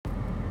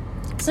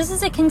So this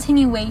is a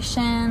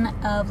continuation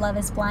of Love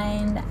is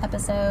Blind,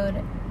 episode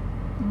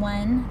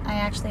 1. I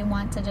actually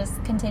want to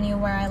just continue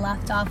where I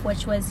left off,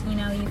 which was,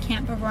 you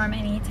can't perform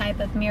any type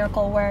of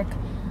miracle work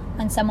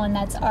on someone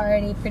that's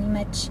already pretty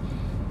much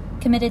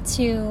committed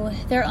to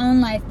their own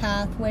life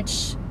path,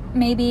 which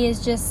maybe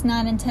is just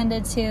not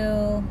intended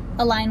to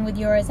align with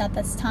yours at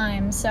this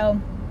time. So,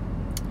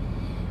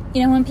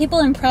 when people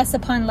impress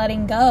upon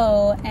letting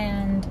go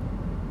and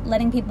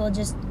letting people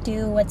just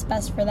do what's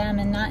best for them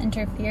and not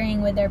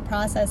interfering with their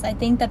process, I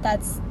think that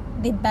that's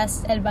the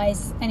best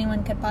advice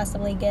anyone could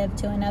possibly give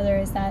to another,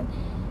 is that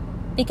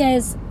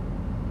because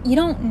you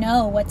don't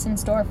know what's in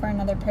store for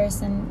another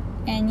person,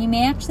 and you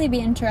may actually be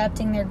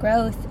interrupting their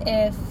growth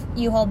if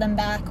you hold them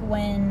back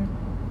when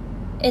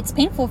it's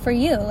painful for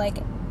you. Like,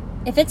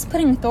 if it's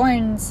putting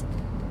thorns,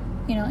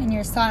 in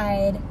your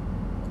side,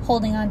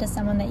 holding on to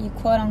someone that you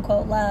quote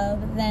unquote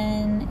love,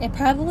 then it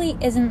probably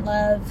isn't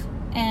love.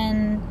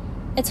 And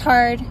it's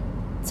hard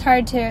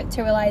to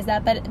realize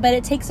that, but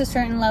it takes a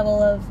certain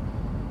level of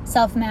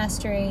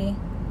self-mastery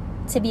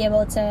to be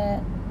able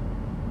to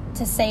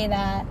say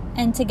that,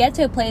 and to get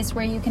to a place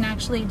where you can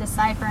actually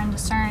decipher and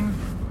discern,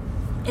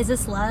 is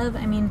this love?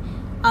 I mean,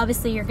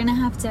 obviously you're going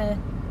to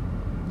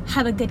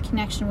have a good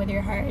connection with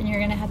your heart, and you're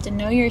going to have to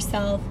know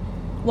yourself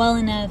well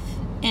enough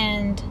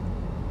and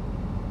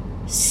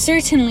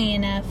certainly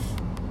enough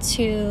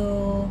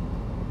to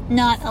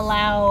not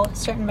allow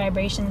certain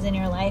vibrations in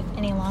your life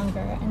any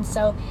longer. And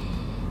so,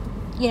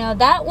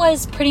 that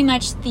was pretty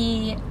much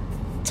the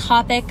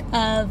topic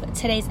of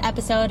today's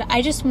episode.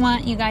 I just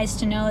want you guys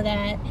to know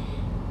that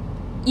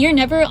you're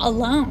never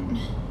alone.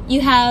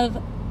 You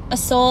have a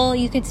soul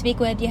you could speak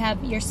with, you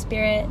have your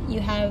spirit, you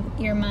have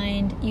your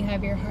mind, you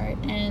have your heart,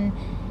 and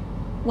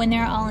when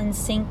they're all in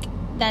sync,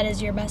 that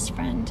is your best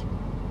friend.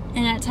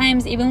 And at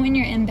times, even when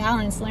you're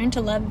imbalanced, learn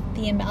to love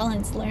the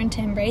imbalance, learn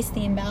to embrace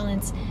the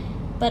imbalance,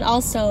 but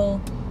also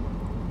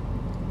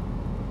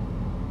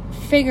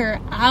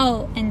figure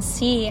out and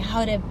see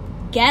how to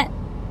get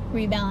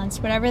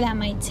rebalanced, whatever that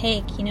might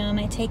take. It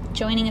might take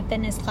joining a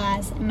fitness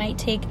class. It might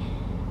take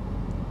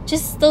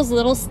just those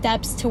little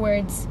steps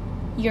towards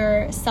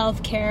your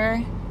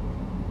self-care.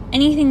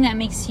 Anything that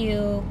makes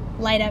you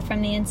light up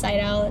from the inside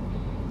out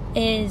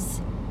is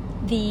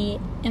the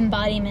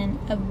embodiment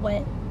of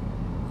what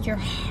your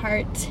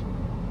heart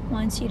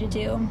wants you to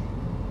do.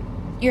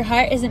 Your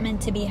heart isn't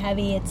meant to be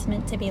heavy. It's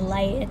meant to be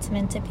light. It's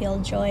meant to feel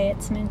joy.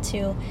 It's meant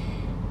to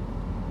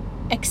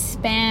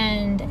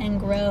expand and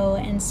grow.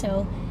 And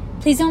so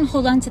please don't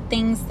hold on to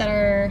things that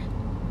are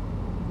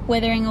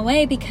withering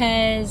away,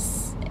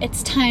 because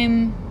it's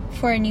time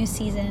for a new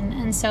season.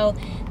 And so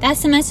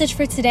that's the message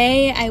for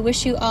today. I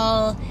wish you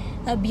all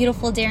a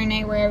beautiful day or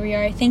night wherever you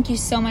are. Thank you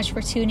so much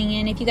for tuning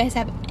in. If you guys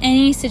have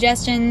any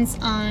suggestions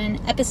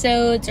on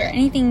episodes or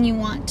anything you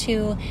want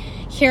to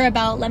hear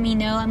about, let me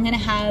know. I'm going to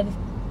have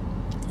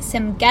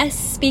some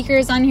guest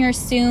speakers on here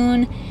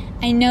soon.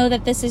 I know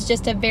that this is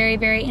just a very,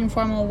 very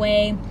informal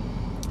way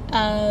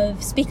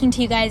of speaking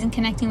to you guys and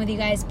connecting with you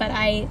guys, but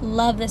I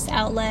love this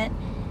outlet,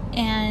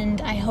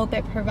 and I hope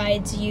it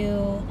provides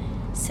you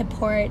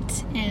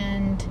support,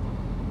 and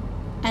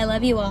I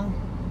love you all.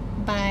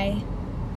 Bye.